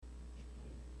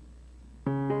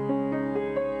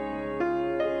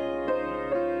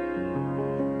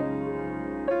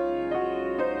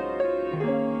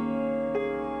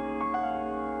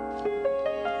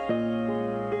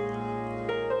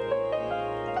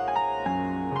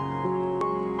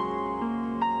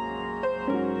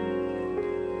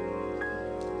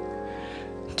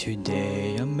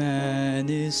Today a man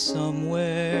is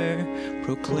somewhere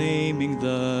proclaiming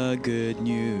the good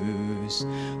news,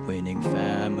 winning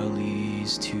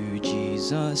families to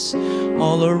Jesus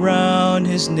all around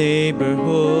his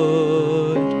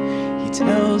neighborhood. He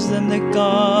tells them that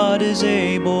God is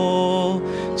able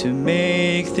to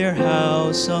make their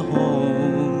house a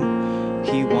home.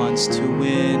 He wants to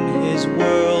win his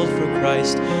world for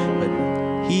Christ, but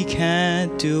he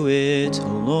can't do it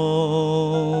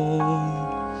alone.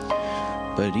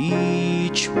 But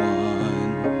each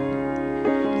one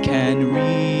can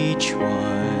reach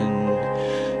one.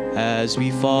 As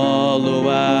we follow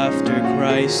after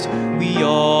Christ, we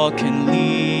all can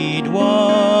lead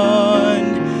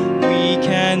one. We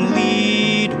can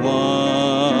lead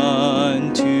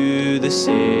one to the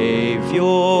Savior.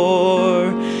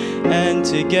 And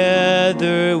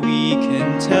together we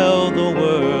can tell the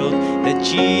world that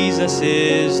Jesus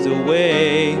is the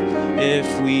way.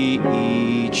 If we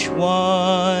each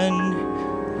one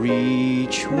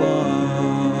reach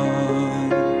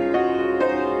one.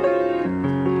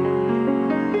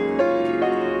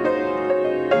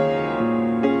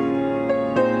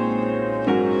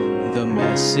 The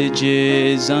message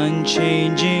is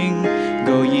unchanging.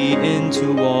 Go ye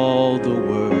into all the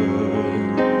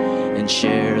world and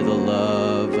share the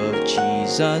love of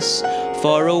Jesus,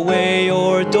 far away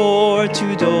or door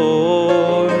to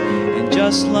door.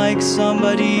 Just like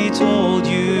somebody told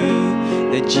you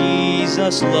that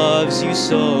Jesus loves you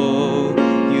so,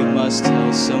 you must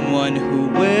tell someone who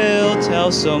will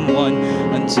tell someone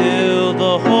until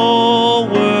the whole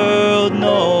world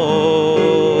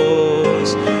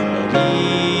knows. But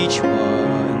each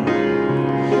one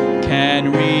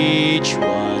can reach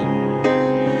one.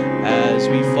 As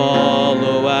we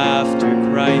follow after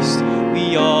Christ,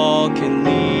 we all can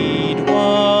lead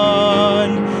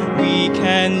one. We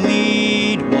can lead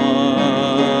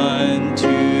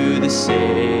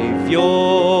Savior,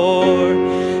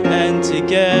 and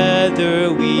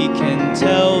together we can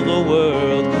tell the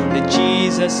world that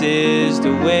Jesus is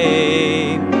the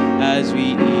way. As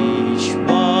we each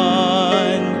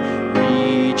one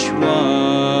reach one.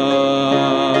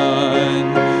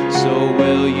 So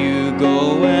will you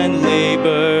go and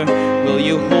labor? Will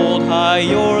you hold high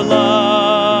your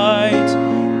light?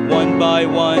 One by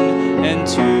one and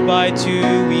two by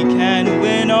two we can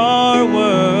win our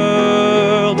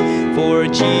world for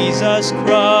Jesus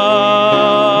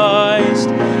Christ.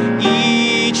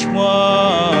 Each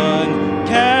one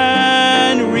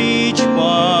can reach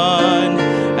one.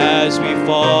 As we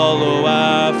follow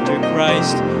after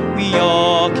Christ, we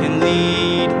all can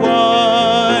lead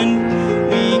one.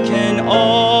 We can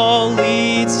all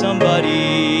lead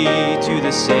somebody to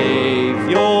the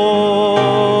Savior.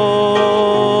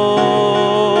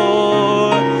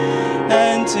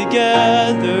 And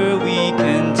together we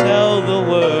can tell the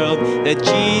world that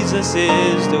Jesus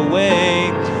is the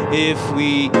way. If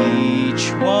we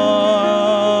each one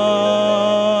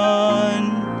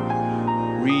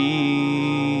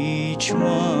reach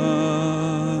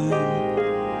one.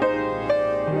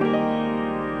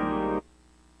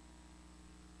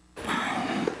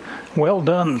 Well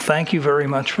done. Thank you very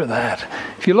much for that.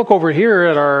 If you look over here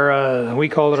at our, we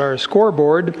call it our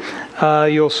scoreboard,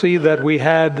 you'll see that we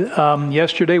had,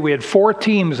 yesterday we had 4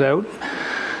 teams out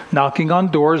knocking on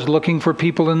doors, looking for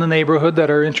people in the neighborhood that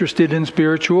are interested in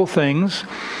spiritual things.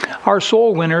 Our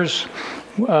soul winners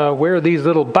wear these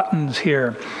little buttons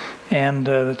here, and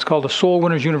it's called a Soul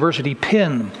Winners University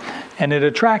pin, and it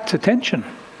attracts attention.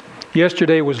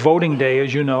 Yesterday was voting day,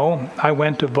 as you know. I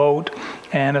went to vote,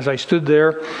 and as I stood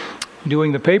there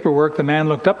doing the paperwork, the man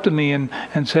looked up to me and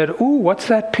said, "Ooh, what's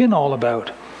that pin all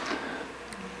about?"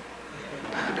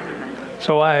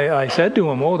 So I said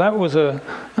to him, "Oh, that was a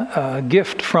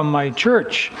gift from my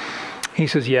church." He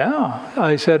says, "Yeah."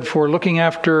 I said, "For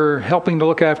helping to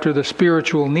look after the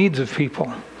spiritual needs of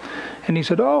people." And he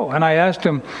said, "Oh." And I asked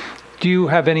him, "Do you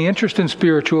have any interest in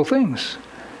spiritual things?"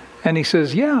 And he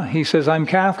says, "Yeah." He says, "I'm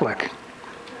Catholic."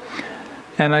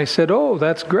 And I said, "Oh,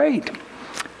 that's great."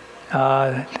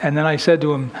 And then I said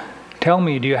to him, "Tell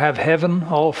me, do you have heaven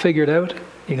all figured out?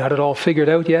 You got it all figured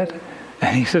out yet?"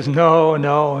 And he says, no,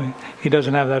 he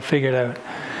doesn't have that figured out.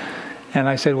 And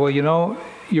I said, "Well, you know,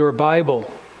 your Bible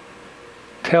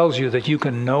tells you that you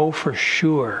can know for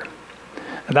sure."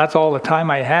 And that's all the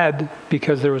time I had,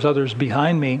 because there was others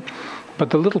behind me. But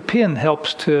the little pin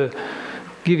helps to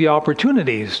give you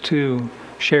opportunities to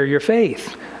share your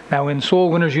faith. Now in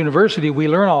Soul Winners University, we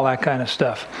learn all that kind of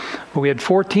stuff. But we had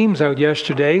 4 teams out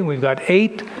yesterday. We've got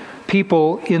 8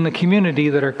 people in the community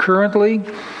that are currently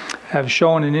have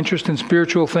shown an interest in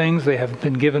spiritual things. They have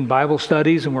been given Bible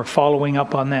studies, and we're following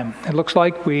up on them. It looks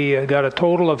like we got a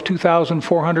total of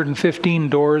 2,415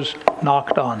 doors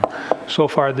knocked on so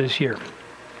far this year.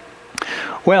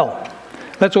 Well,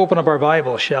 let's open up our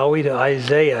Bible, shall we, to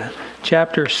Isaiah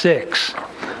chapter 6.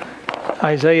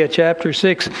 Isaiah chapter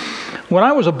 6. When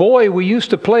I was a boy, we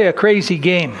used to play a crazy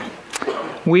game.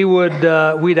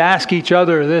 We'd ask each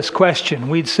other this question.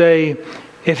 We'd say,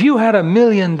 if you had $1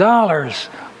 million,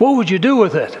 what would you do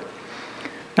with it?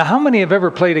 Now, how many have ever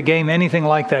played a game anything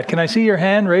like that? Can I see your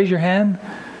hand? Raise your hand.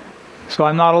 So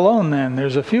I'm not alone then.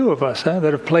 There's a few of us that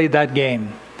have played that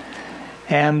game.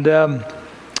 And,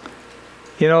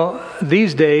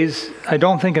 these days, I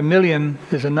don't think $1 million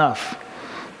is enough.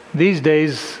 These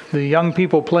days, the young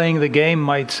people playing the game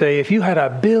might say, if you had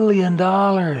 $1 billion,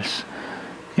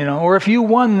 or if you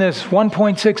won this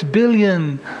 1.6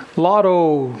 billion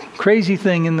lotto crazy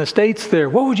thing in the States there,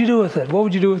 what would you do with it? What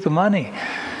would you do with the money?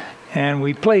 And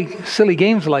we play silly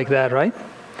games like that, right?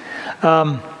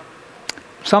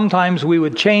 Sometimes we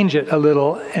would change it a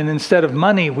little, and instead of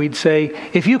money, we'd say,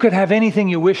 if you could have anything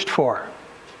you wished for,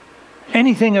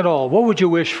 anything at all, what would you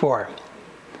wish for?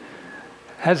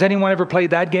 Has anyone ever played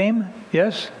that game?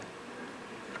 Yes?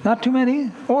 Not too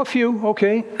many? Oh, a few.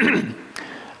 Okay.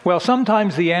 Well,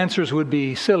 sometimes the answers would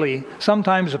be silly.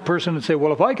 Sometimes a person would say,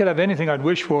 well, if I could have anything I'd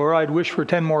wish for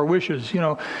 10 more wishes.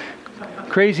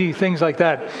 Crazy things like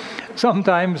that.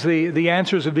 Sometimes the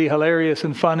answers would be hilarious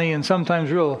and funny, and sometimes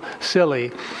real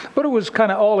silly. But it was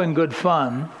kind of all in good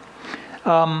fun.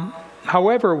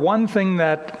 However, one thing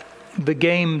that the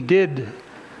game did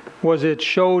was it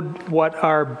showed what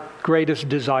our greatest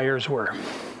desires were.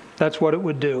 That's what it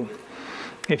would do.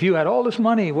 If you had all this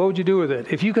money, what would you do with it?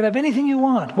 If you could have anything you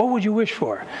want, what would you wish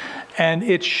for? And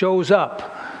it shows up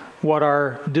what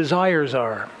our desires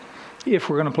are if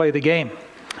we're going to play the game.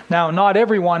 Now, not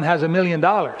everyone has $1 million,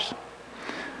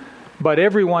 but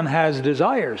everyone has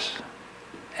desires.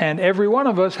 And every one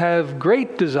of us have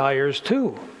great desires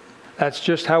too. That's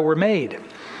just how we're made.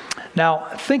 Now,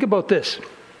 think about this.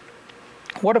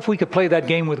 What if we could play that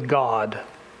game with God?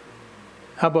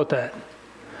 How about that?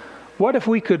 What if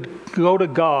we could go to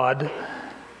God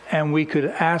and we could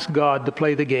ask God to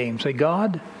play the game? Say,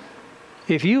 God,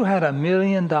 if you had $1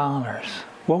 million,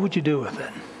 what would you do with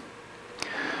it?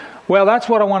 Well, that's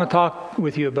what I want to talk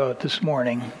with you about this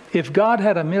morning. If God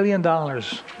had $1 million,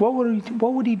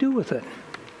 what would he do with it?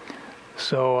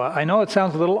 So I know it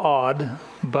sounds a little odd,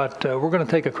 but we're going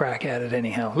to take a crack at it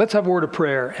anyhow. Let's have a word of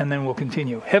prayer, and then we'll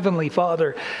continue. Heavenly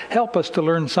Father, help us to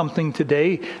learn something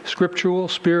today, scriptural,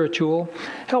 spiritual.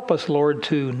 Help us, Lord,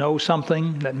 to know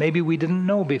something that maybe we didn't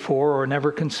know before or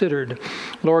never considered.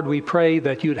 Lord, we pray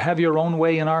that you'd have your own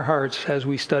way in our hearts as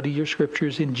we study your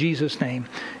scriptures. In Jesus' name,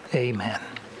 amen.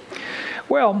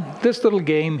 Well, this little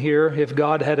game here, if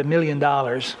God had $1 million,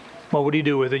 what would he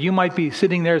do with it? You might be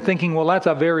sitting there thinking, well, that's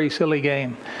a very silly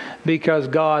game because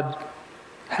God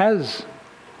has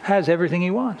everything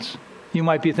he wants. You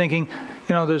might be thinking,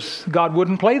 God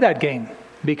wouldn't play that game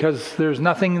because there's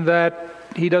nothing that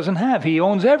he doesn't have. He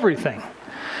owns everything.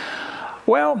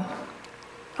 Well,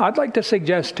 I'd like to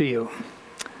suggest to you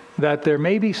that there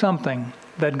may be something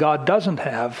that God doesn't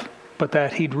have, but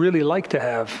that he'd really like to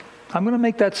have. I'm going to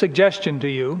make that suggestion to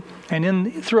you,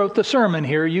 and throughout the sermon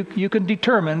here, you can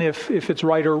determine if it's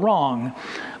right or wrong.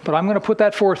 But I'm going to put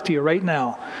that forth to you right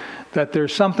now, that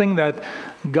there's something that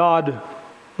God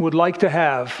would like to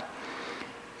have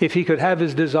if he could have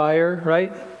his desire,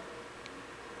 right?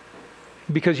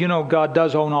 Because, God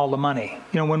does own all the money.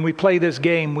 When we play this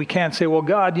game, we can't say, well,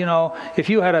 God, if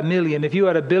you had $1 million, if you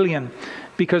had $1 billion,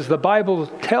 because the Bible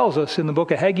tells us in the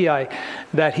book of Haggai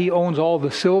that he owns all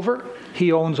the silver,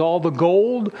 he owns all the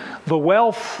gold, the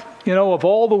wealth, of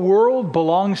all the world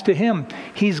belongs to him.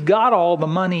 He's got all the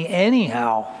money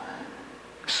anyhow.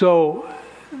 So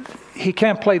he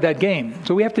can't play that game.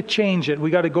 So we have to change it. We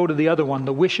got to go to the other one,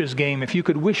 the wishes game. If you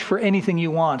could wish for anything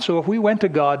you want. So if we went to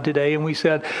God today and we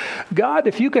said, God,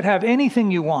 if you could have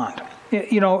anything you want,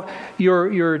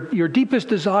 your deepest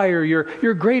desire,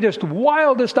 your greatest,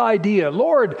 wildest idea,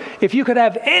 Lord, if you could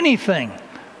have anything,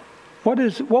 what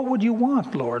would you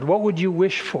want, Lord? What would you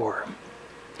wish for?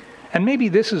 And maybe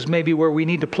this is where we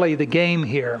need to play the game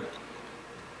here.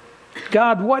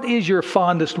 God, what is your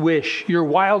fondest wish, your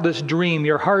wildest dream,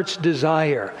 your heart's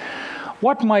desire?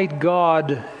 What might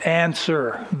God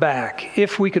answer back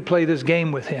if we could play this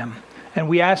game with him? and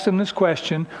we asked him this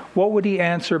question, what would he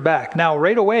answer back? Now,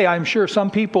 right away, I'm sure some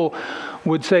people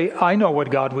would say, I know what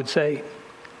God would say.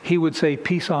 He would say,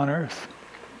 peace on earth.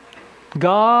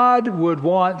 God would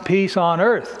want peace on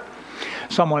earth.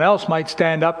 Someone else might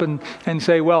stand up and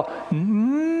say, well,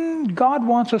 God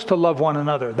wants us to love one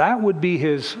another. That would be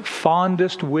his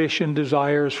fondest wish and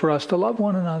desires, for us to love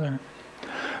one another.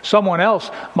 Someone else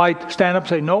might stand up and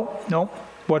say, no.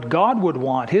 What God would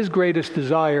want, his greatest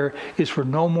desire, is for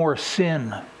no more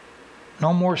sin.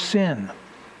 No more sin.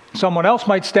 Someone else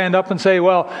might stand up and say,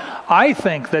 well, I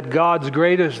think that God's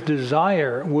greatest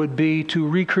desire would be to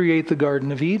recreate the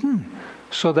Garden of Eden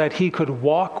so that he could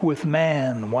walk with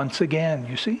man once again,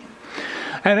 you see?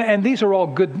 And these are all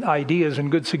good ideas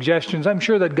and good suggestions. I'm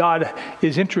sure that God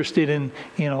is interested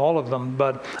in all of them.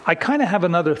 But I kind of have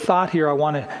another thought here I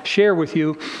want to share with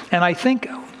you. And I think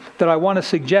that I want to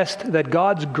suggest that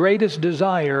God's greatest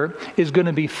desire is going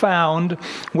to be found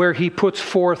where he puts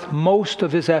forth most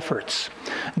of his efforts.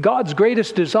 God's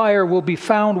greatest desire will be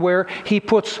found where he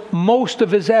puts most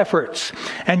of his efforts.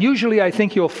 And usually I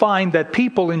think you'll find that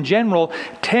people in general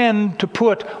tend to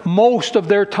put most of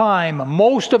their time,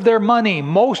 most of their money,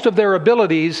 most of their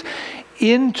abilities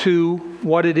into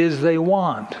what it is they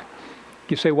want.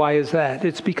 You say, why is that?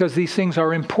 It's because these things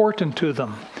are important to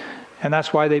them. And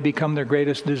that's why they become their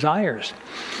greatest desires.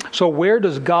 So where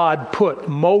does God put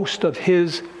most of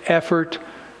his effort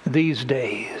these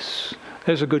days?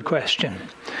 There's a good question.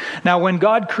 Now, when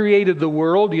God created the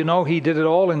world, he did it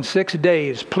all in 6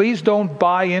 days. Please don't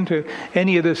buy into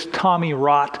any of this Tommy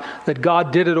rot that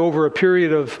God did it over a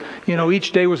period of,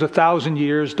 each day was 1,000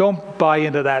 years. Don't buy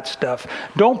into that stuff.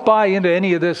 Don't buy into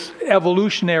any of this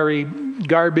evolutionary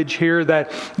garbage here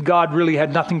that God really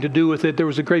had nothing to do with it. There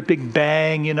was a great big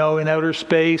bang, in outer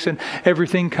space, and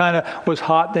everything kind of was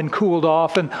hot, then cooled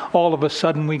off, and all of a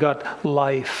sudden we got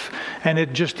life. And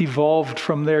it just evolved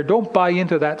from there. Don't buy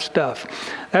into that stuff.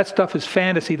 That stuff is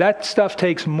fantasy. That stuff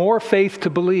takes more faith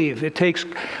to believe.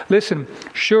 Listen,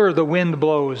 sure, the wind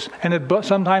blows, and it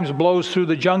sometimes blows through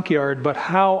the junkyard, but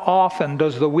how often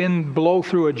does the wind blow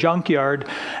through a junkyard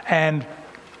and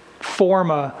form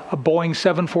a Boeing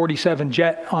 747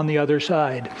 jet on the other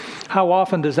side? How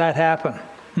often does that happen?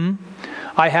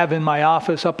 I have in my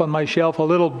office, up on my shelf, a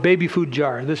little baby food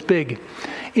jar, this big.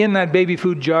 In that baby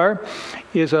food jar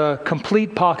is a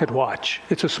complete pocket watch.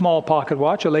 It's a small pocket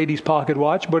watch, a lady's pocket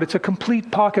watch, but it's a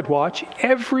complete pocket watch.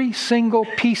 Every single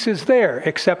piece is there,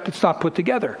 except it's not put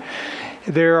together.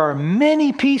 There are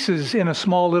many pieces in a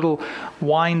small little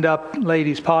wind-up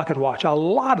lady's pocket watch. A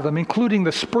lot of them, including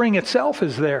the spring itself,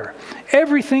 is there.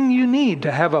 Everything you need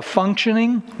to have a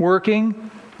functioning,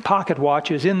 working pocket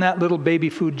watch is in that little baby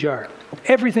food jar.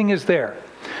 Everything is there.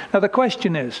 Now the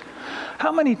question is,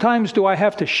 how many times do I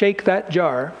have to shake that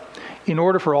jar in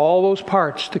order for all those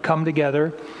parts to come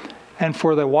together and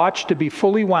for the watch to be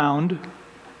fully wound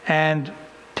and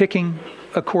ticking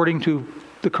according to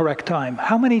the correct time?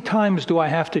 How many times do I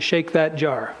have to shake that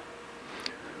jar?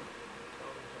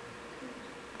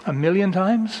 1,000,000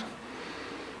 times?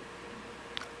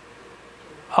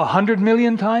 100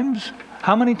 million times?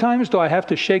 How many times do I have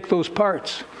to shake those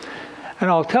parts? And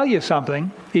I'll tell you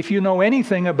something, if you know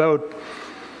anything about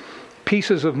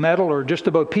pieces of metal or just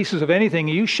about pieces of anything,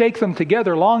 you shake them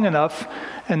together long enough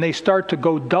and they start to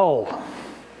go dull.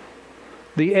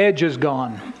 The edge is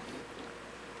gone.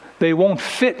 They won't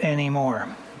fit anymore.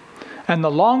 And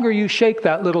the longer you shake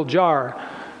that little jar,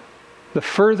 the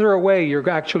further away you're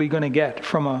actually going to get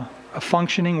from a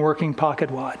functioning, working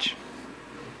pocket watch.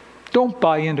 Don't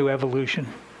buy into evolution.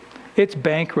 It's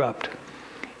bankrupt.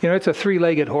 It's a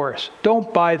three-legged horse.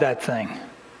 Don't buy that thing.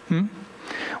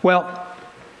 Well,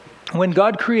 when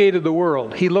God created the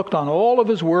world, he looked on all of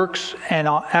his works, and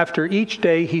after each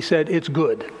day he said, it's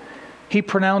good. He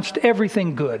pronounced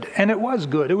everything good, and it was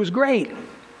good. It was great.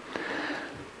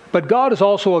 But God is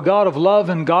also a God of love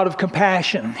and God of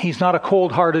compassion. He's not a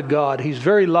cold-hearted God. He's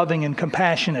very loving and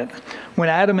compassionate. When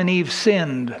Adam and Eve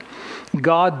sinned,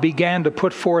 God began to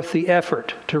put forth the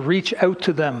effort to reach out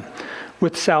to them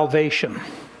with salvation.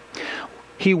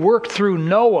 He worked through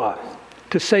Noah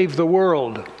to save the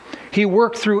world. He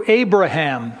worked through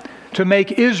Abraham to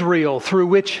make Israel, through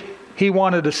which he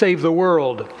wanted to save the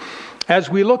world. As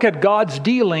we look at God's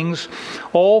dealings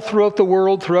all throughout the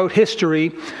world, throughout history,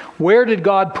 where did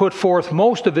God put forth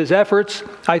most of his efforts?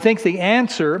 I think the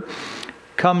answer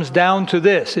comes down to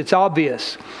this. It's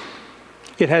obvious.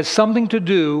 It has something to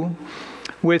do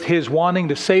with his wanting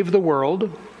to save the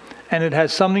world, and it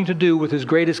has something to do with his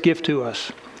greatest gift to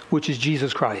us, which is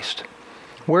Jesus Christ.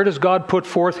 Where does God put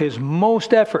forth his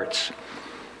most efforts?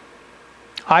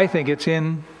 I think it's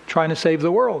in trying to save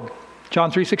the world.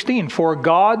 John 3:16, for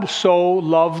God so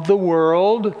loved the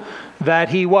world that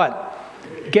he what?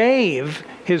 Gave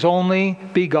his only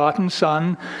begotten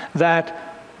Son, that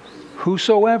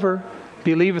whosoever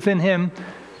believeth in him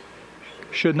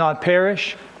should not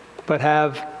perish, but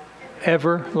have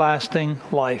everlasting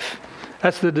life.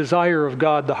 That's the desire of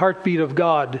God. The heartbeat of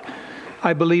God,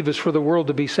 I believe, is for the world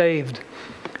to be saved.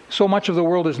 So much of the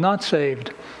world is not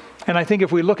saved. And I think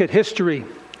if we look at history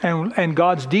and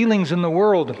God's dealings in the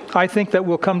world, I think that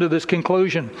we'll come to this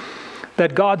conclusion,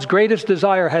 that God's greatest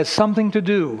desire has something to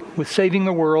do with saving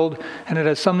the world, and it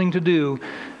has something to do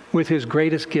with his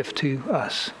greatest gift to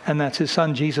us, and that's his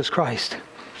Son, Jesus Christ.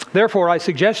 Therefore, I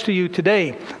suggest to you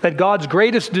today that God's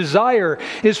greatest desire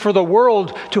is for the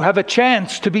world to have a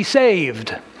chance to be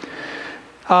saved.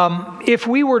 If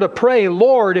we were to pray,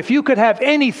 Lord, if you could have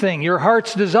anything, your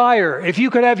heart's desire, if you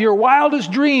could have your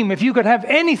wildest dream, if you could have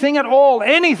anything at all,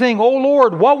 anything, oh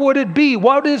Lord, what would it be?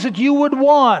 What is it you would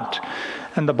want?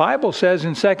 And the Bible says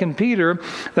in 2 Peter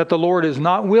that the Lord is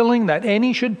not willing that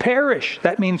any should perish.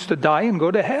 That means to die and go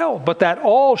to hell, but that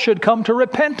all should come to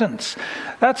repentance.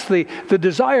 That's the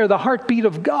desire, the heartbeat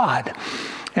of God.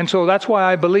 And so that's why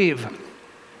I believe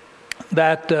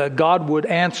that God would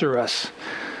answer us.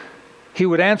 He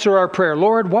would answer our prayer.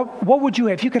 Lord, what would you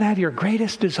have? If you could have your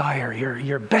greatest desire,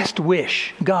 your best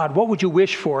wish, God, what would you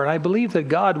wish for? And I believe that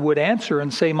God would answer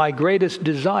and say, my greatest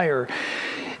desire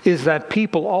is that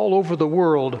people all over the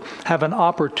world have an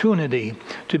opportunity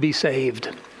to be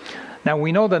saved. Now,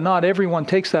 we know that not everyone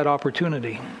takes that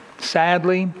opportunity.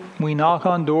 Sadly, we knock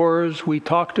on doors, we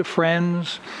talk to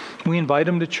friends, we invite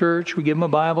them to church, we give them a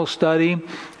Bible study,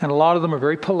 and a lot of them are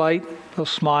very polite. They'll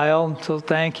smile, they'll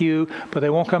thank you, but they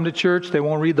won't come to church, they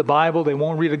won't read the Bible, they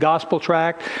won't read a gospel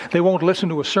tract, they won't listen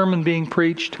to a sermon being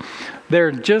preached.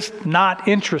 They're just not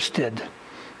interested.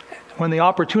 When the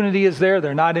opportunity is there,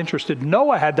 they're not interested.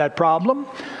 Noah had that problem.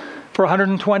 For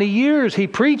 120 years, he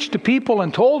preached to people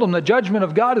and told them the judgment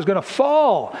of God is going to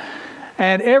fall.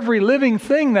 And every living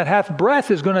thing that hath breath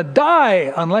is going to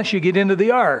die unless you get into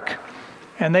the ark.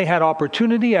 And they had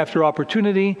opportunity after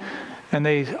opportunity. And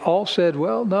they all said,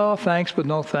 well, no thanks, but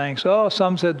no thanks. Oh,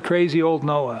 some said, crazy old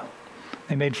Noah.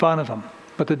 They made fun of him.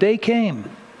 But the day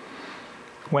came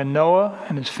when Noah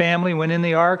and his family went in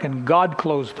the ark and God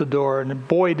closed the door, and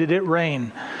boy, did it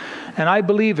rain. And I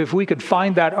believe if we could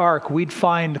find that ark, we'd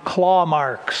find claw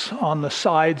marks on the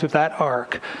sides of that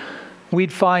ark.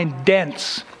 We'd find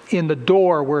dents in the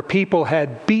door where people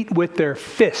had beat with their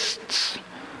fists.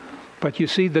 But you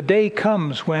see, the day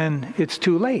comes when it's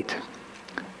too late.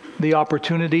 The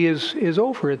opportunity is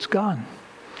over. It's gone.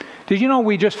 Did you know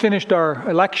we just finished our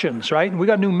elections, right? We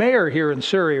got a new mayor here in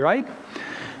Surrey, right?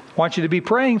 I want you to be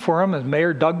praying for him, as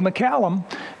Mayor Doug McCallum.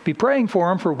 Be praying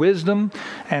for him for wisdom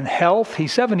and health.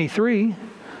 He's 73.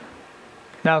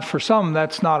 Now, for some,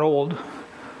 that's not old.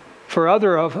 For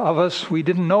other of us, we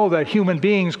didn't know that human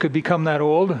beings could become that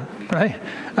old, right?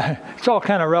 It's all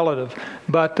kind of relative.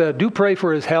 But do pray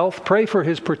for his health. Pray for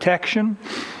his protection.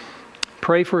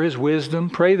 Pray for his wisdom.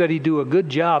 Pray that he do a good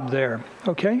job there,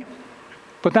 okay?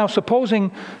 But now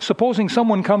supposing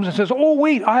someone comes and says, oh,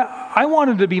 wait, I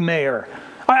wanted to be mayor.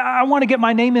 I want to get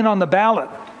my name in on the ballot.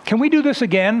 Can we do this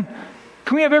again?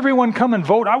 Can we have everyone come and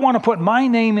vote? I want to put my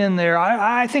name in there.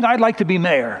 I think I'd like to be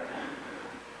mayor.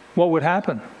 What would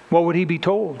happen? What would he be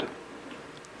told?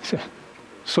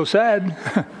 So sad.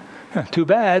 Too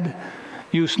bad.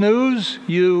 You snooze,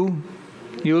 you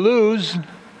lose.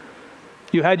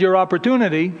 You had your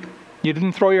opportunity. You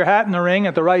didn't throw your hat in the ring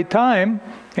at the right time,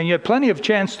 and you had plenty of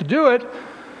chance to do it.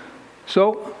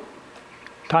 So,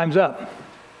 time's up.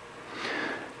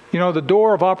 You know, the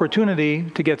door of opportunity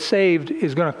to get saved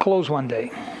is going to close one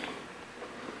day.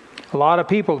 A lot of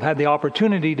people have had the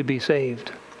opportunity to be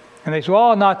saved. And they say,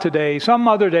 oh, not today, some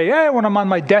other day. Hey, when I'm on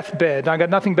my deathbed, I got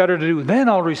nothing better to do. Then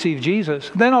I'll receive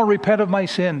Jesus. Then I'll repent of my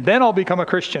sin. Then I'll become a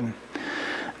Christian.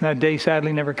 And that day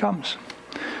sadly never comes.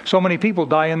 So many people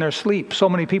die in their sleep. So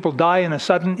many people die in a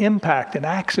sudden impact, an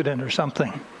accident or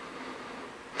something.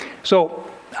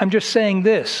 So I'm just saying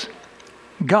this.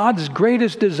 God's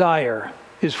greatest desire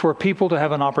is for people to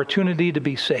have an opportunity to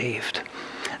be saved.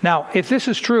 Now, if this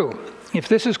is true, if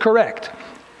this is correct,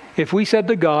 if we said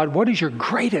to God, what is your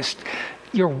greatest,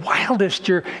 your wildest,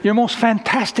 your most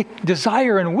fantastic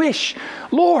desire and wish?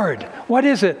 Lord, what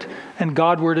is it? And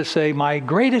God were to say, my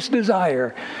greatest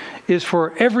desire is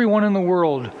for everyone in the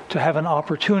world to have an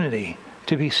opportunity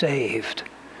to be saved.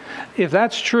 If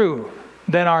that's true,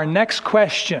 then our next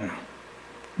question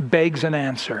begs an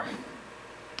answer.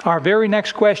 Our very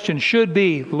next question should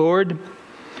be, Lord,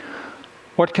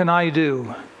 what can I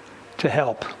do to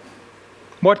help?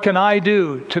 What can I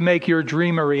do to make your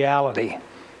dream a reality?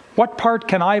 What part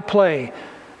can I play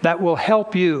that will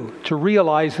help you to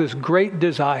realize this great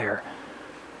desire?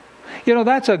 You know,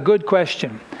 that's a good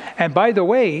question. And by the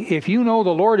way, if you know the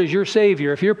Lord is your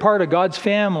Savior, if you're part of God's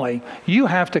family, you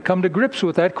have to come to grips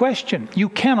with that question. You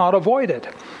cannot avoid it.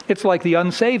 It's like the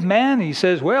unsaved man. He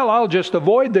says, well, I'll just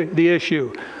avoid the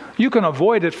issue. You can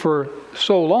avoid it for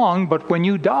so long, but when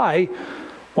you die,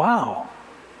 wow,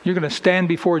 you're going to stand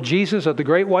before Jesus at the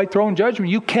great white throne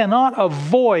judgment. You cannot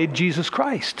avoid Jesus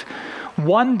Christ.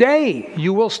 One day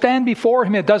you will stand before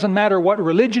Him. It doesn't matter what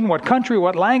religion, what country,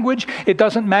 what language. It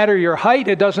doesn't matter your height.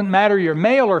 It doesn't matter you're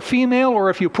male or female, or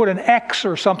if you put an X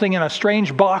or something in a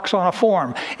strange box on a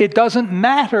form. It doesn't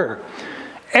matter.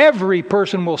 Every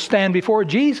person will stand before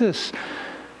Jesus.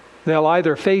 They'll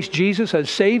either face Jesus as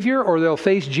Savior or they'll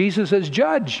face Jesus as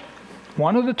Judge.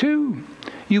 One of the two.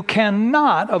 You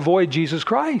cannot avoid Jesus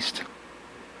Christ.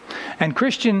 And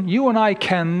Christian, you and I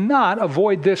cannot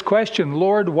avoid this question,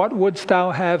 Lord, what wouldst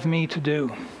thou have me to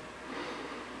do?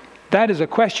 That is a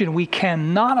question we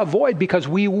cannot avoid because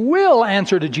we will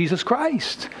answer to Jesus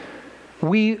Christ.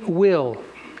 We will.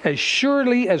 As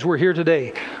surely as we're here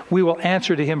today, we will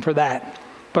answer to Him for that.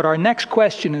 But our next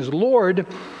question is, Lord,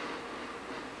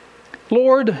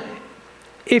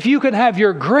 if you could have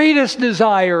your greatest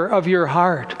desire of your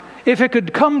heart, if it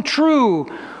could come true,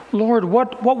 Lord,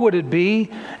 what would it be?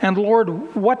 And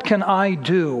Lord, what can I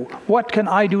do? What can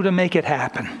I do to make it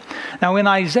happen? Now in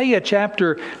Isaiah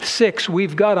chapter 6,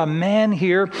 we've got a man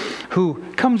here who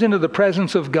comes into the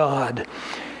presence of God.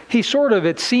 He sort of,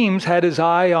 it seems, had his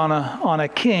eye on a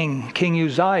king, King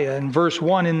Uzziah. In verse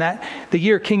 1, in that the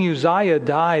year King Uzziah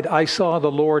died, I saw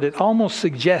the Lord. It almost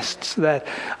suggests that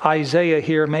Isaiah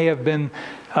here may have been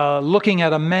looking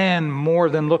at a man more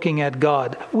than looking at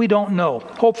God. We don't know.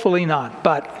 Hopefully not,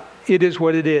 but it is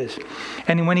what it is.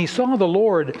 And when he saw the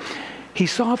Lord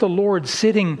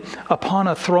sitting upon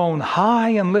a throne high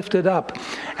and lifted up,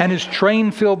 and his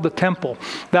train filled the temple.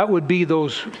 That would be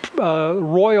those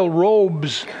royal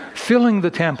robes filling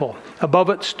the temple. Above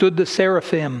it stood the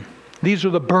seraphim. These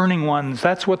are the burning ones.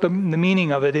 That's what the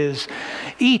meaning of it is.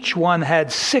 Each one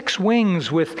had 6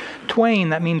 wings with twain.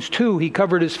 That means 2. He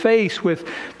covered his face with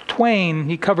twain.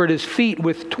 He covered his feet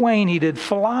with twain. He did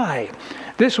fly.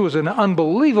 This was an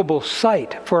unbelievable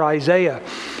sight for Isaiah.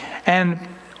 And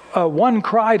one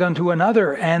cried unto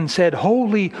another and said,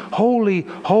 Holy, holy,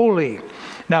 holy.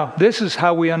 Now, this is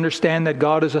how we understand that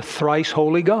God is a thrice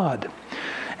holy God.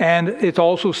 And it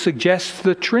also suggests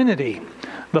the Trinity,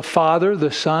 the Father, the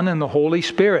Son, and the Holy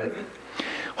Spirit.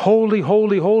 Holy,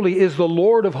 holy, holy is the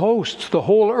Lord of hosts. The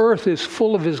whole earth is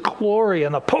full of His glory,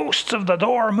 and the posts of the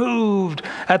door moved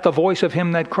at the voice of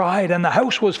him that cried, and the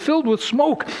house was filled with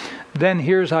smoke. Then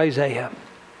here's Isaiah.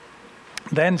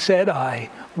 Then said I,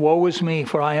 woe is me,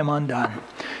 for I am undone.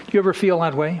 Do you ever feel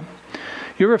that way?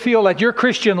 You ever feel that your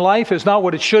Christian life is not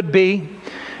what it should be?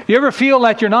 You ever feel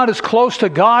that you're not as close to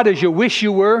God as you wish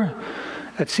you were?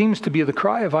 That seems to be the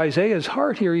cry of Isaiah's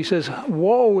heart here. He says,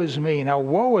 woe is me. Now,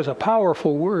 woe is a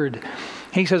powerful word.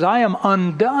 He says, I am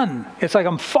undone. It's like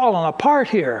I'm falling apart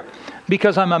here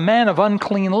because I'm a man of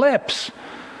unclean lips.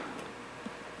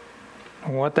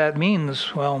 What that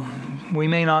means, well, we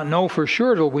may not know for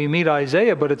sure till we meet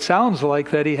Isaiah, but it sounds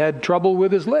like that he had trouble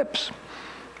with his lips.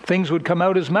 Things would come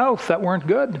out his mouth that weren't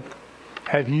good.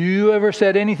 Have you ever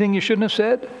said anything you shouldn't have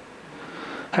said?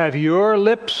 Have your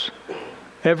lips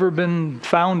ever been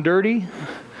found dirty?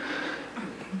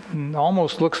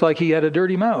 Almost looks like he had a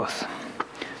dirty mouth.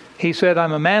 He said,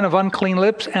 I'm a man of unclean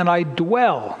lips, and I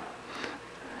dwell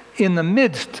in the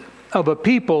midst of a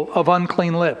people of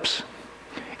unclean lips.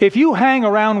 If you hang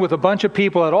around with a bunch of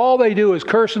people that all they do is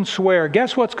curse and swear,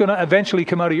 guess what's going to eventually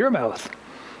come out of your mouth?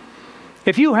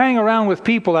 If you hang around with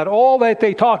people that all that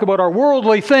they talk about are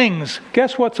worldly things,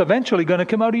 guess what's eventually going to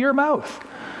come out of your mouth?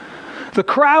 The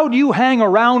crowd you hang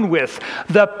around with,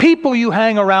 the people you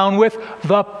hang around with,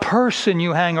 the person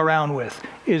you hang around with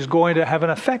is going to have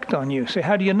an effect on you. Say,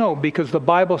 how do you know? Because the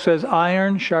Bible says,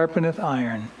 iron sharpeneth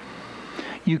iron.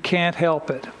 You can't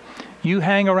help it. You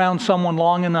hang around someone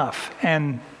long enough,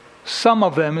 and some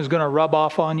of them is going to rub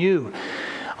off on you.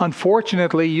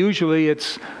 Unfortunately, usually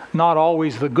it's not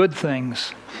always the good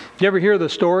things. You ever hear the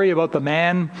story about the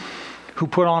man who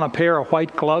put on a pair of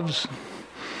white gloves?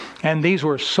 And these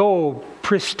were so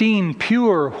pristine,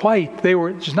 pure white. They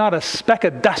were just not a speck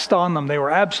of dust on them. They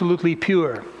were absolutely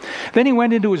pure. Then he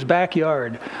went into his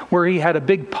backyard where he had a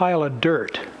big pile of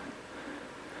dirt.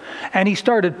 And he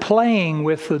started playing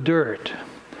with the dirt.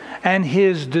 And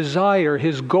his desire,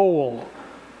 his goal,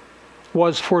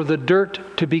 was for the dirt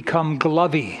to become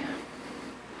glovey.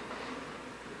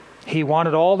 He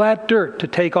wanted all that dirt to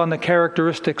take on the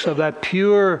characteristics of the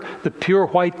pure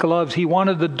white gloves. He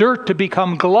wanted the dirt to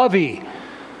become glovey.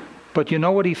 But you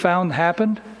know what he found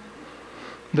happened?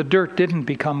 The dirt didn't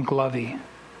become glovey.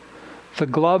 The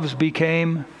gloves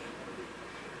became,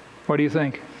 what do you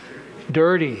think?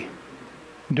 Dirty.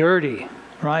 Dirty,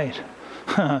 right.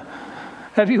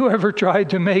 Have you ever tried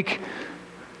to make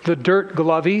the dirt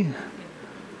glovey?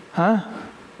 Huh?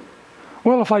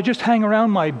 Well, if I just hang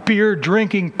around my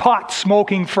beer-drinking,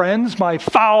 pot-smoking friends, my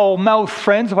foul-mouthed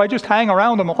friends, if I just hang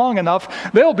around them long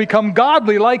enough, they'll become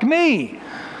godly like me.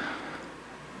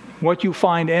 What you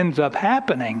find ends up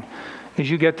happening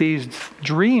is you get these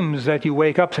dreams that you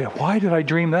wake up and say, why did I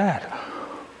dream that?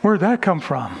 Where'd that come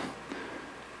from?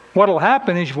 What'll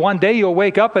happen is one day you'll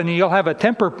wake up and you'll have a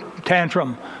temper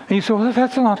tantrum. And you say, well,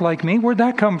 that's not like me. Where'd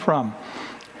that come from?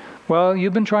 Well,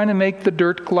 you've been trying to make the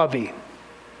dirt glovey.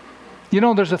 You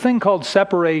know, there's a thing called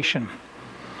separation.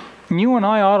 And you and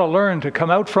I ought to learn to come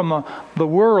out from the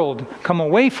world, come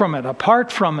away from it,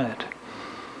 apart from it.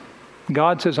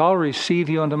 God says, I'll receive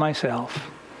you unto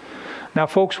myself. Now,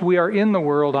 folks, we are in the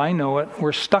world. I know it.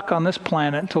 We're stuck on this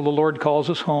planet until the Lord calls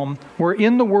us home. We're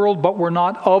in the world, but we're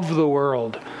not of the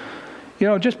world. You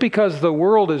know, just because the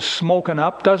world is smoking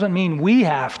up doesn't mean we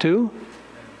have to.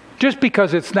 Just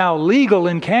because it's now legal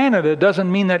in Canada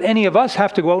doesn't mean that any of us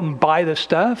have to go out and buy the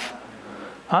stuff.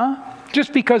 Huh?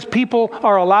 Just because people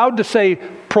are allowed to say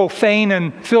profane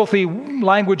and filthy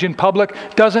language in public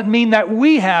doesn't mean that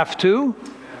we have to,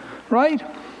 right?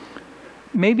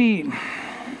 Maybe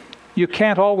you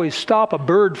can't always stop a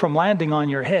bird from landing on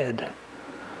your head.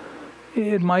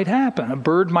 It might happen. A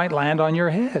bird might land on your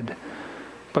head.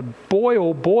 But boy,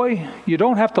 oh boy, you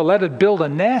don't have to let it build a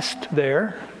nest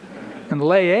there and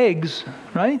lay eggs,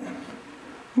 right?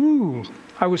 Ooh.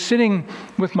 I was sitting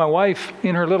with my wife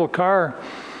in her little car,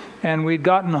 and we'd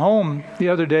gotten home the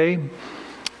other day,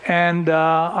 and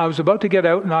I was about to get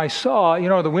out, and I saw, you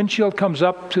know, the windshield comes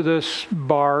up to this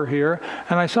bar here,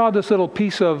 and I saw this little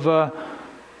piece of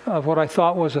what I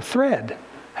thought was a thread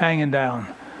hanging down.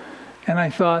 And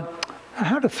I thought,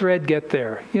 how'd a thread get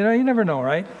there? You know, you never know,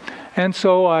 right? And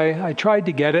so I tried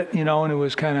to get it, you know, and it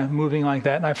was kind of moving like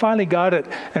that. And I finally got it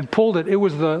and pulled it. It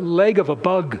was the leg of a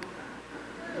bug.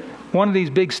 One of these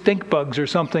big stink bugs or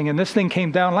something, and this thing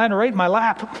came down, landed right in my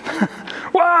lap.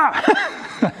 Wow!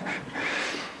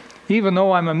 Even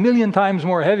though I'm 1,000,000 times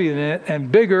more heavy than it, and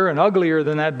bigger and uglier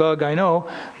than that bug, I know,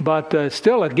 but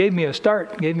still it gave me a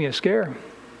start, gave me a scare.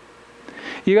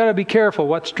 You got to be careful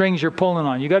what strings you're pulling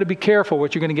on. You got to be careful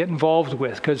what you're going to get involved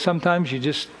with, because sometimes you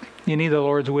need the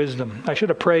Lord's wisdom. I should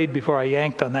have prayed before I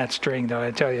yanked on that string, though,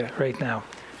 I tell you right now.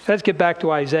 Let's get back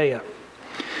to Isaiah.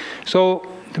 So,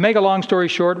 to make a long story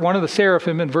short, one of the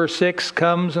seraphim in verse 6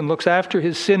 comes and looks after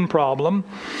his sin problem.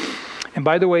 And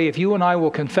by the way, if you and I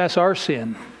will confess our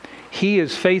sin, He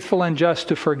is faithful and just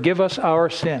to forgive us our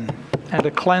sin and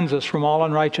to cleanse us from all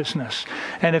unrighteousness.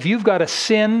 And if you've got a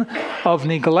sin of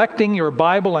neglecting your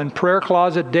Bible and prayer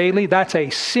closet daily, that's a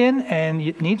sin and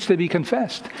it needs to be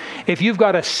confessed. If you've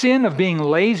got a sin of being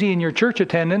lazy in your church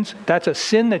attendance, that's a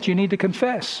sin that you need to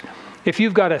confess. If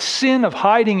you've got a sin of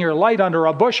hiding your light under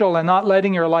a bushel and not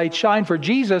letting your light shine for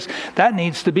Jesus, that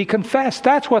needs to be confessed.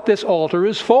 That's what this altar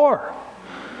is for.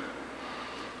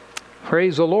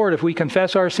 Praise the Lord. If we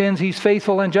confess our sins, He's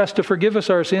faithful and just to forgive us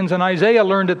our sins. And Isaiah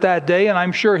learned it that day, and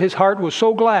I'm sure his heart was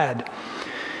so glad.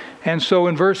 And so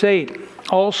in verse 8,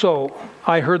 also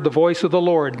I heard the voice of the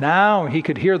Lord. Now he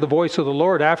could hear the voice of the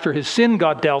Lord after his sin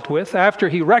got dealt with, after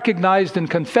he recognized and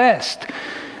confessed.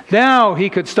 Now he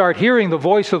could start hearing the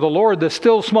voice of the Lord, the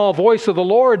still small voice of the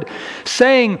Lord,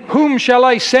 saying, "Whom shall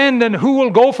I send and who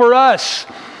will go for us?"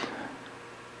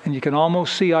 And you can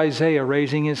almost see Isaiah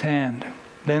raising his hand.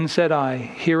 Then said I,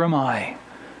 "Here am I,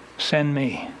 send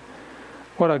me."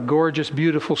 What a gorgeous,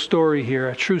 beautiful story here,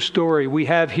 a true story. We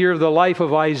have here the life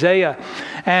of Isaiah.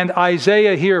 And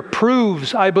Isaiah here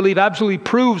proves, I believe absolutely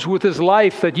proves with his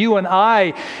life that you and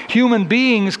I, human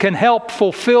beings, can help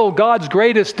fulfill God's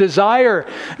greatest desire.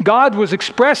 God was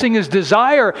expressing His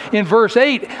desire in verse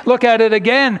 8. Look at it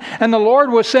again. And the Lord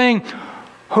was saying,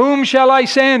 "Whom shall I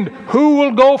send? Who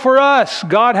will go for us?"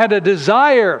 God had a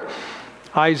desire.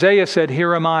 Isaiah said,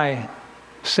 "Here am I,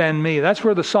 send me." That's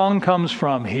where the song comes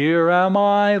from. "Here am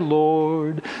I,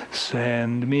 Lord,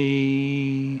 send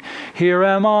me. Here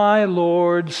am I,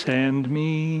 Lord, send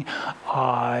me.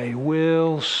 I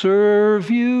will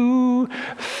serve you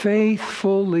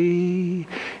faithfully.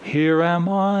 Here am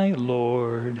I,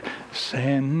 Lord,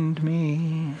 send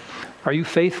me." Are you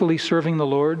faithfully serving the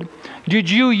Lord? Did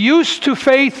you used to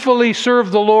faithfully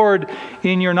serve the Lord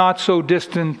in your not so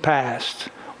distant past?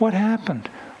 What happened?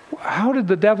 How did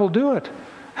the devil do it?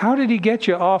 How did he get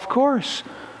you off course?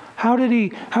 How did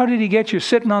he get you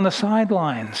sitting on the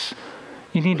sidelines?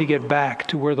 You need to get back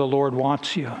to where the Lord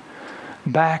wants you.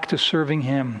 Back to serving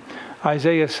him.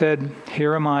 Isaiah said,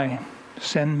 "Here am I,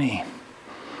 send me."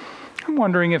 I'm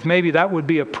wondering if maybe that would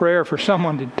be a prayer for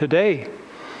someone today.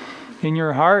 In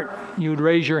your heart, you would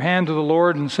raise your hand to the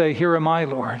Lord and say, "Here am I,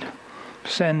 Lord,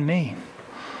 send me."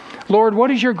 Lord,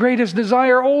 what is your greatest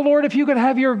desire? Oh Lord, if you could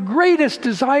have your greatest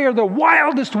desire, the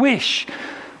wildest wish,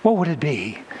 what would it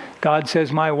be? God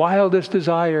says, my wildest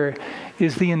desire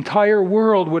is the entire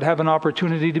world would have an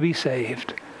opportunity to be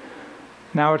saved.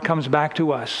 Now it comes back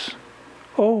to us.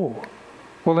 Oh,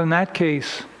 well in that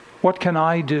case, what can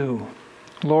I do?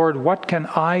 Lord, what can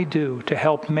I do to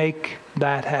help make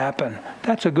that happen?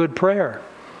 That's a good prayer.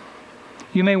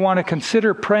 You may want to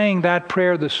consider praying that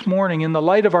prayer this morning in the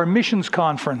light of our missions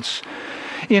conference.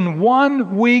 In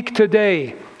 1 week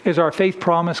today is our Faith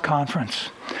Promise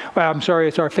Conference.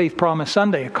 It's our Faith Promise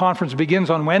Sunday. A conference begins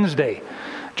on Wednesday.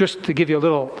 Just to give you a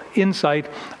little insight,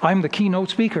 I'm the keynote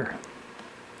speaker.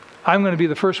 I'm going to be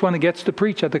the first one that gets to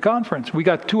preach at the conference. We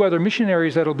got 2 other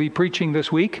missionaries that will be preaching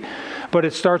this week, but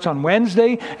it starts on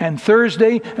Wednesday and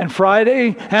Thursday and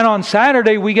Friday, and on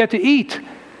Saturday we get to eat.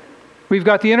 We've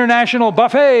got the international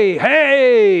buffet.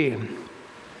 Hey!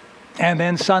 And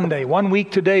then Sunday, 1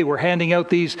 week today, we're handing out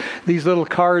these little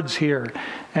cards here,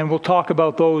 and we'll talk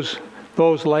about those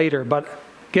later. But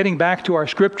getting back to our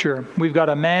scripture, we've got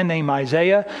a man named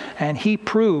Isaiah, and he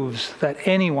proves that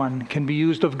anyone can be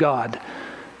used of God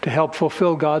to help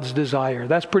fulfill God's desire.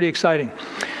 That's pretty exciting.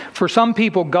 For some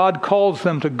people, God calls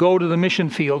them to go to the mission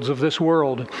fields of this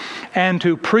world and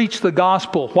to preach the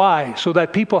gospel. Why? So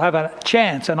that people have a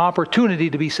chance, an opportunity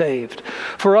to be saved.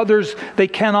 For others, they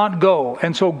cannot go,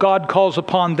 and so God calls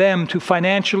upon them to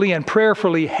financially and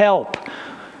prayerfully help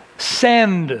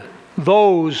send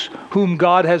those whom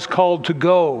God has called to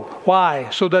go. Why?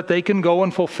 So that they can go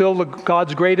and fulfill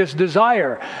God's greatest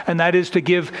desire, and that is to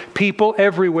give people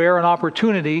everywhere an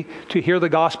opportunity to hear the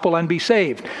gospel and be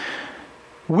saved.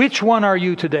 Which one are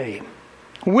you today?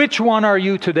 Which one are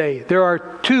you today? There are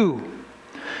 2.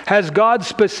 Has God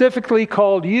specifically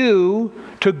called you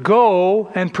to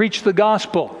go and preach the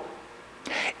gospel?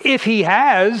 If he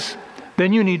has,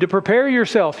 then you need to prepare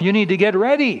yourself. You need to get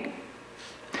ready.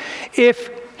 If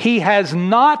he has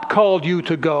not called you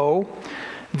to go,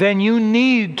 then you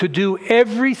need to do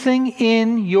everything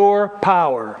in your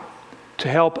power to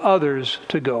help others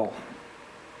to go.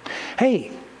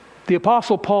 Hey, the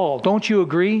Apostle Paul, don't you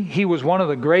agree? He was one of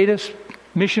the greatest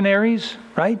missionaries,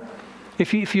 right?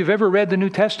 If you've ever read the New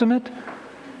Testament,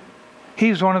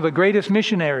 he's one of the greatest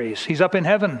missionaries. He's up in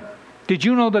heaven. Did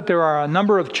you know that there are a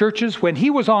number of churches? When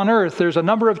he was on earth, there's a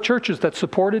number of churches that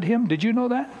supported him. Did you know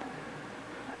that?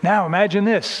 Now imagine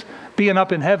this, being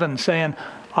up in heaven saying,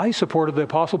 I supported the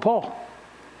Apostle Paul.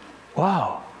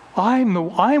 Wow. I'm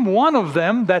one of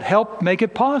them that helped make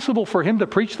it possible for him to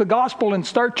preach the gospel and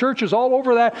start churches all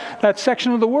over that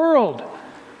section of the world.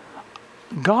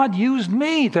 God used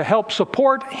me to help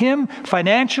support him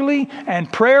financially and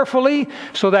prayerfully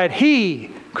so that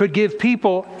he could give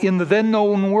people in the then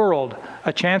known world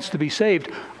a chance to be saved.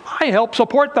 I helped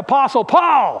support the Apostle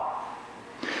Paul.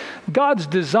 God's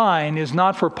design is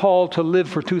not for Paul to live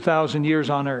for 2,000 years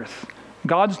on earth.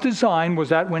 God's design was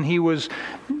that when he was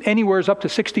anywhere up to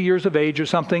 60 years of age or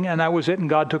something, and that was it, and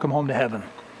God took him home to heaven.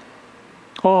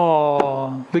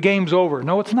 Oh, the game's over.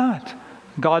 No, it's not.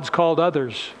 God's called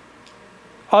others.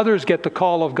 Others get the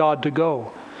call of God to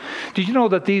go. Did you know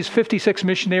that these 56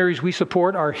 missionaries we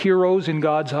support are heroes in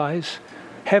God's eyes?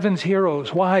 Heaven's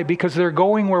heroes. Why? Because they're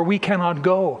going where we cannot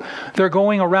go. They're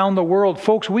going around the world.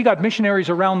 Folks, we got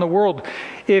missionaries around the world.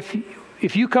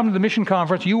 If you come to the mission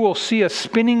conference, you will see a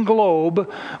spinning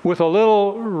globe with a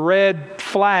little red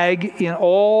flag in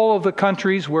all of the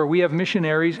countries where we have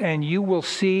missionaries, and you will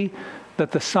see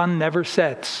that the sun never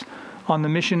sets on the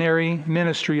missionary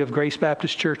ministry of Grace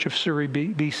Baptist Church of Surrey,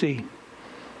 BC.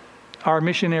 Our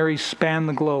missionaries span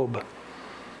the globe.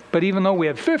 But even though we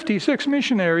have 56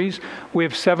 missionaries, we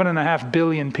have 7.5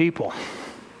 billion people.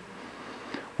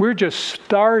 We're just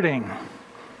starting.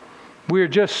 We're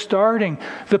just starting.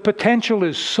 The potential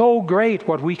is so great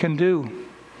what we can do.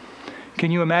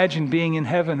 Can you imagine being in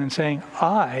heaven and saying,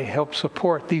 I help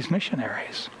support these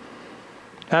missionaries?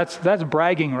 That's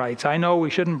bragging rights. I know we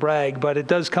shouldn't brag, but it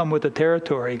does come with the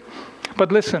territory.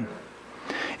 But listen,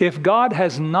 if God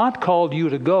has not called you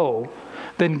to go,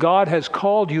 then God has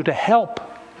called you to help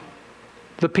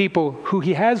the people who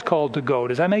he has called to go.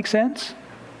 Does that make sense?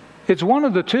 It's one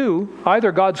of the two.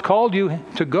 Either God's called you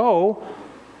to go,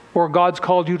 or God's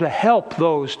called you to help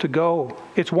those to go.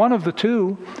 It's one of the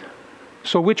two.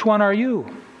 So which one are you?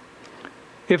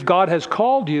 If God has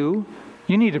called you,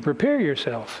 you need to prepare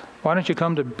yourself. Why don't you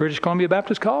come to British Columbia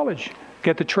Baptist College?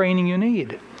 Get the training you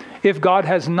need. If God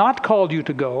has not called you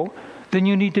to go, then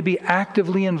you need to be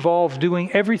actively involved,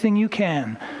 doing everything you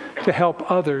can to help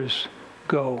others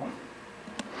go.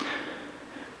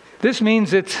 This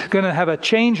means it's going to have a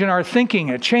change in our thinking,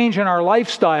 a change in our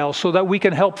lifestyle so that we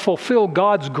can help fulfill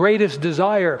God's greatest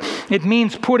desire. It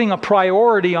means putting a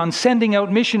priority on sending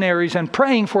out missionaries and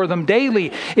praying for them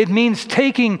daily. It means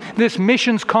taking this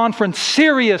missions conference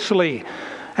seriously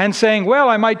and saying, well,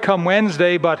 I might come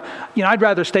Wednesday, but I'd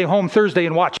rather stay home Thursday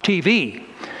and watch TV.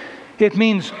 It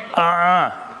means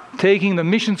taking the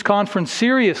missions conference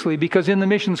seriously, because in the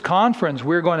missions conference,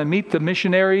 we're going to meet the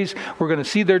missionaries, we're going to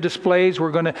see their displays, we're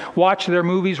going to watch their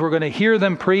movies, we're going to hear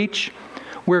them preach.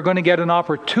 We're going to get an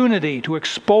opportunity to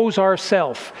expose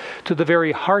ourselves to the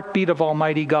very heartbeat of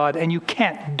Almighty God, and you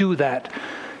can't do that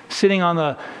sitting on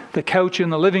the couch in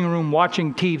the living room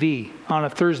watching TV on a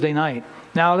Thursday night.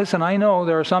 Now listen, I know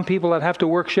there are some people that have to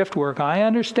work shift work. I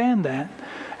understand that.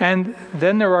 And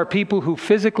then there are people who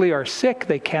physically are sick.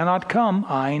 They cannot come.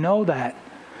 I know that.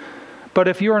 But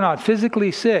if you're not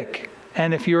physically sick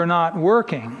and if you're not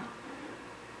working,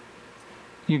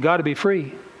 you got to be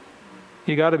free.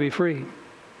 You got to be free.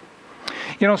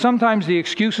 Sometimes the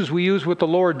excuses we use with the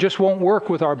Lord just won't work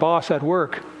with our boss at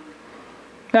work.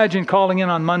 Imagine calling in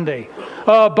on Monday.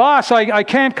 Boss, I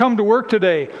can't come to work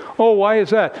today. Oh, why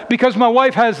is that? Because my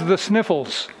wife has the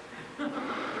sniffles.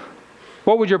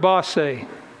 What would your boss say?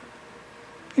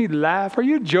 He'd laugh. Are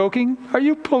you joking? Are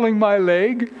you pulling my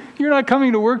leg? You're not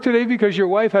coming to work today because your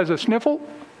wife has a sniffle?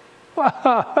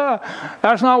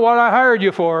 That's not what I hired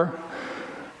you for,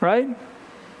 right?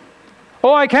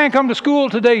 Oh, I can't come to school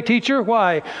today, teacher.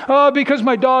 Why? Because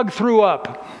my dog threw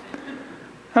up.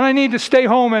 And I need to stay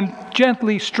home and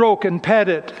gently stroke and pet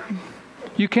it.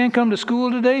 You can't come to school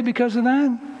today because of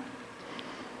that?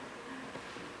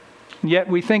 Yet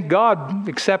we think God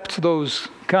accepts those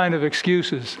kind of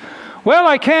excuses. Well,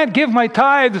 I can't give my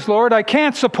tithes, Lord. I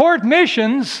can't support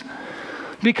missions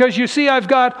because you see I've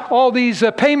got all these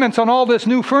payments on all this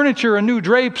new furniture and new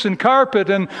drapes and carpet.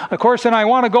 And of course, then I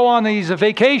want to go on these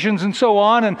vacations and so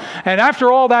on. And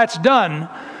after all that's done,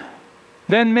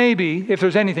 then maybe, if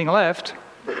there's anything left,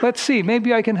 let's see,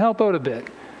 maybe I can help out a bit.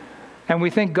 And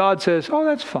we think God says, oh,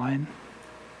 that's fine.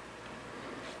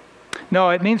 No,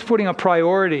 it means putting a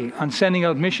priority on sending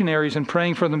out missionaries and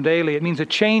praying for them daily. It means a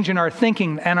change in our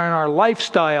thinking and in our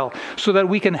lifestyle so that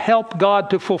we can help God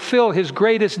to fulfill His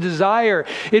greatest desire.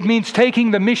 It means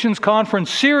taking the missions conference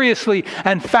seriously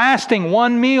and fasting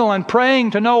one meal and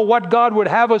praying to know what God would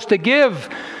have us to give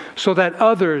so that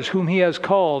others whom He has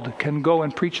called can go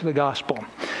and preach the gospel.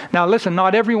 Now listen,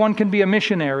 not everyone can be a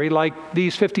missionary like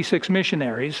these 56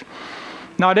 missionaries.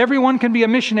 Not everyone can be a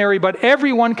missionary, but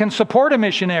everyone can support a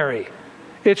missionary.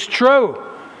 It's true.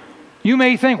 You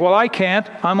may think, well, I can't.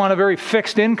 I'm on a very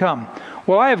fixed income.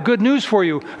 Well, I have good news for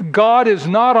you. God is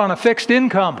not on a fixed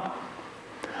income.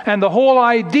 And the whole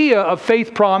idea of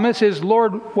Faith Promise is,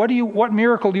 Lord, what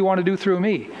miracle do you want to do through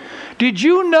me? Did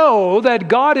you know that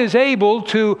God is able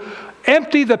to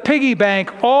empty the piggy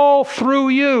bank all through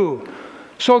you,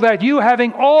 so that you,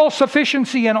 having all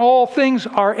sufficiency in all things,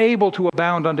 are able to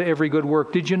abound unto every good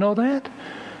work? Did you know that?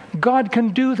 God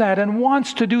can do that and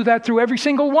wants to do that through every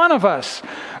single one of us.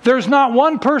 There's not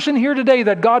one person here today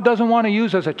that God doesn't want to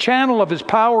use as a channel of His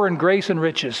power and grace and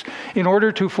riches in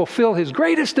order to fulfill His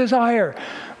greatest desire,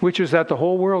 which is that the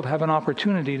whole world have an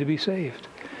opportunity to be saved,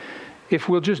 if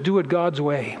we'll just do it God's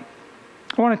way.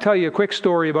 I want to tell you a quick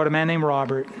story about a man named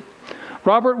Robert.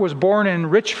 Robert was born in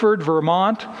Richford,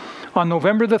 Vermont on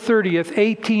November the 30th,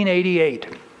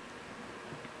 1888.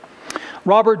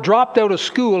 Robert dropped out of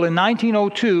school in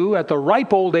 1902 at the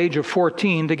ripe old age of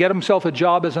 14 to get himself a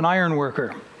job as an iron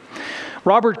worker.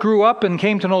 Robert grew up and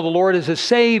came to know the Lord as his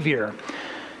Savior.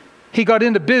 He got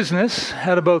into business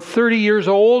at about 30 years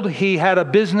old. He had a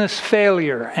business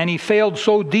failure, and he failed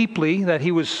so deeply that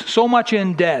he was so much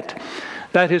in debt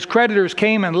that his creditors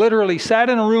came and literally sat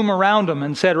in a room around him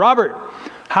and said, Robert,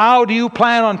 how do you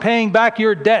plan on paying back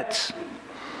your debts?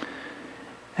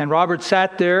 And Robert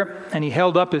sat there and he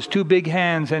held up his two big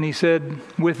hands and he said,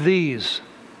 with these.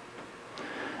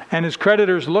 And his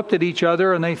creditors looked at each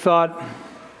other and they thought,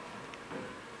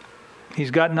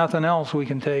 he's got nothing else we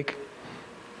can take.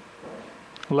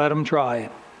 Let him try.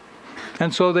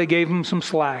 And so they gave him some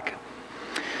slack.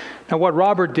 Now what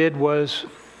Robert did was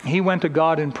he went to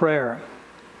God in prayer.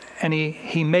 And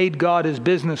he made God his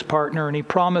business partner, and he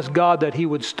promised God that he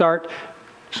would start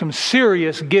some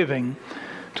serious giving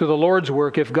to the Lord's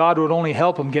work if God would only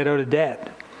help him get out of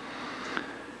debt.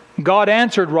 God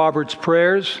answered Robert's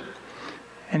prayers,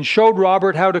 and showed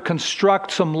Robert how to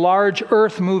construct some large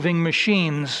earth-moving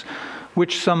machines,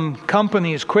 which some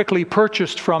companies quickly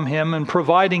purchased from him and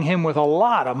providing him with a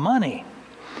lot of money.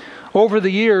 Over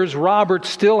the years, Robert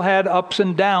still had ups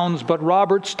and downs, but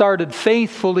Robert started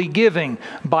faithfully giving,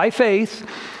 by faith,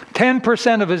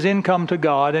 10% of his income to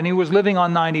God, and he was living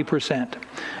on 90%.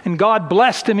 And God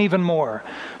blessed him even more.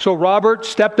 So Robert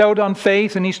stepped out on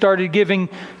faith, and he started giving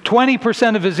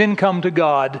 20% of his income to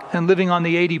God and living on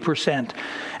the 80%.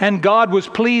 And God was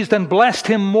pleased and blessed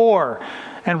him more.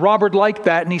 And Robert liked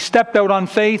that, and he stepped out on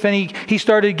faith, and he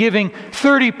started giving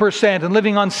 30% and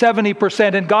living on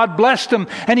 70%, and God blessed him,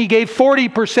 and he gave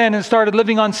 40% and started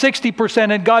living on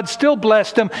 60%, and God still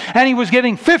blessed him, and he was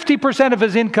giving 50% of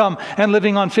his income and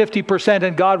living on 50%,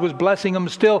 and God was blessing him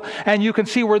still. And you can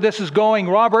see where this is going.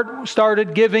 Robert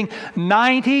started giving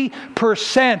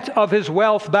 90% of his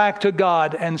wealth back to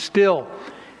God, and still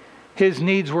his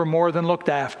needs were more than looked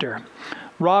after.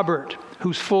 Robert,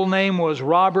 whose full name was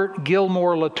Robert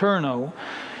Gilmore Letourneau,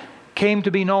 came to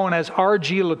be known as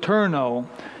R.G. Letourneau,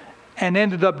 and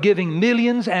ended up giving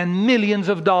millions and millions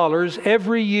of dollars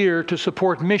every year to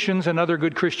support missions and other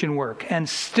good Christian work. And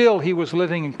still he was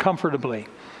living comfortably.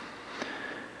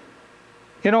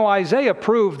 You know, Isaiah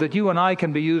proved that you and I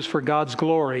can be used for God's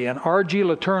glory, and R.G.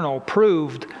 Letourneau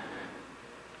proved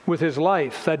with his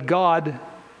life that God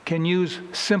can use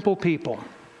simple people.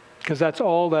 Because that's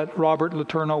all that Robert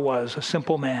Letourneau was, a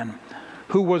simple man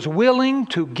who was willing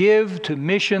to give to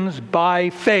missions by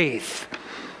faith.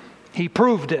 He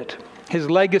proved it. His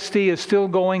legacy is still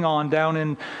going on down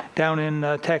in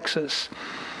Texas.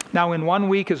 Now, in 1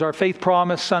 week is our Faith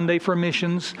Promise Sunday for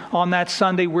missions. On that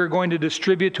Sunday, we're going to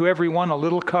distribute to everyone a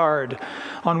little card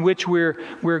on which we're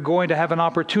going to have an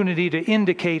opportunity to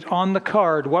indicate on the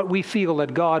card what we feel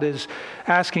that God is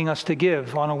asking us to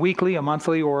give on a weekly, a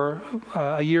monthly, or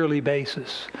a yearly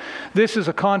basis. This is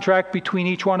a contract between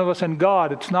each one of us and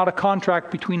God. It's not a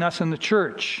contract between us and the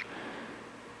church.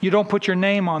 You don't put your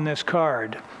name on this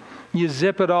card. You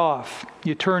zip it off.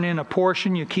 You turn in a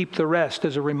portion, you keep the rest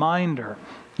as a reminder.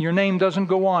 Your name doesn't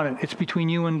go on it. It's between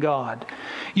you and God.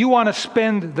 You want to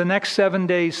spend the next 7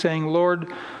 days saying, Lord,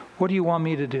 what do you want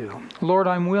me to do? Lord,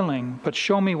 I'm willing, but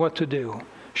show me what to do.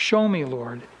 Show me,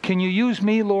 Lord. Can you use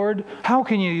me, Lord? How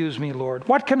can you use me, Lord?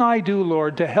 What can I do,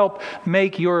 Lord, to help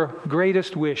make your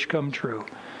greatest wish come true?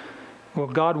 Well,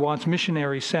 God wants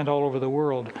missionaries sent all over the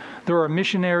world. There are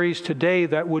missionaries today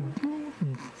that would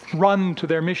run to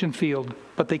their mission field,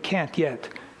 but they can't yet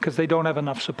because they don't have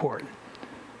enough support.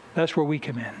 That's where we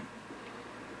come in.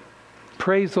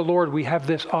 Praise the Lord, we have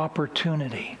this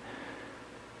opportunity.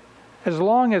 As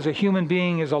long as a human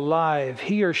being is alive,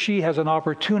 he or she has an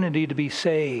opportunity to be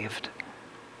saved.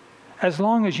 As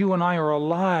long as you and I are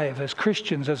alive as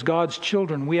Christians, as God's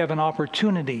children, we have an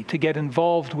opportunity to get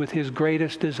involved with His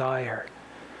greatest desire.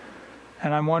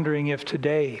 And I'm wondering if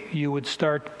today you would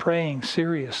start praying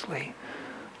seriously.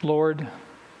 Lord,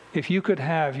 if you could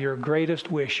have your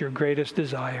greatest wish, your greatest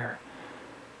desire.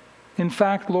 In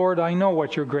fact, Lord, I know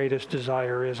what your greatest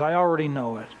desire is. I already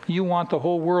know it. You want the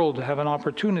whole world to have an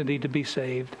opportunity to be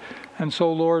saved. And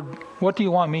so, Lord, what do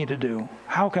you want me to do?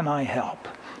 How can I help?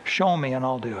 Show me and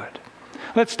I'll do it.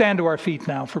 Let's stand to our feet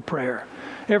now for prayer.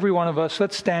 Every one of us,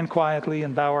 let's stand quietly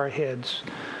and bow our heads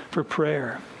for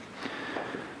prayer.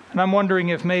 And I'm wondering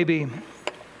if maybe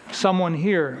someone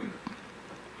here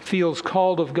feels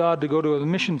called of God to go to a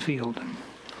mission field.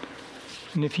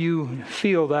 And if you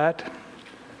feel that,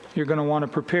 you're going to want to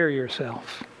prepare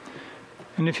yourself.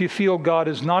 And if you feel God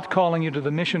is not calling you to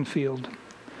the mission field,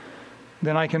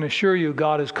 then I can assure you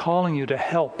God is calling you to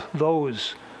help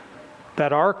those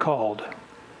that are called,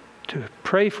 to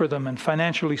pray for them and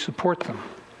financially support them.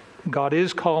 God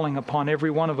is calling upon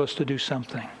every one of us to do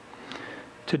something.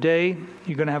 Today,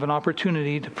 you're going to have an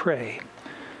opportunity to pray.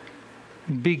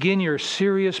 Begin your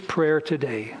serious prayer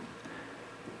today.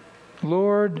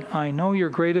 Lord, I know your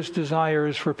greatest desire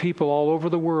is for people all over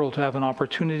the world to have an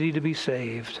opportunity to be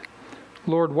saved.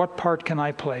 Lord, what part can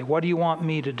I play? What do you want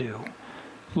me to do?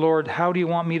 Lord, how do you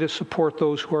want me to support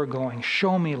those who are going?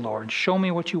 Show me, Lord. Show me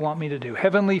what you want me to do.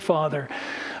 Heavenly Father,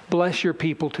 bless your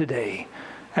people today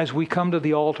as we come to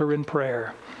the altar in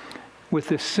prayer with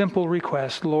this simple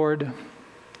request. Lord,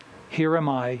 here am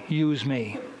I. Use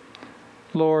me.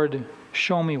 Lord,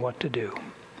 show me what to do.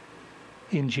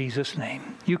 In Jesus'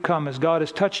 name. You come as God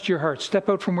has touched your heart. Step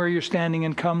out from where you're standing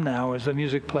and come now as the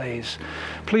music plays.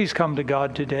 Please come to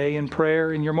God today in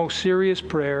prayer, in your most serious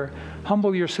prayer.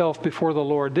 Humble yourself before the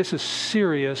Lord. This is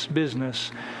serious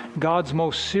business. God's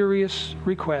most serious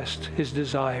request, His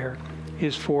desire,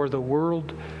 is for the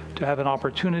world to have an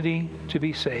opportunity to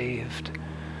be saved.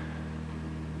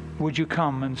 would you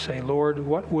come and say, Lord,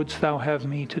 what wouldst thou have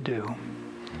me to do?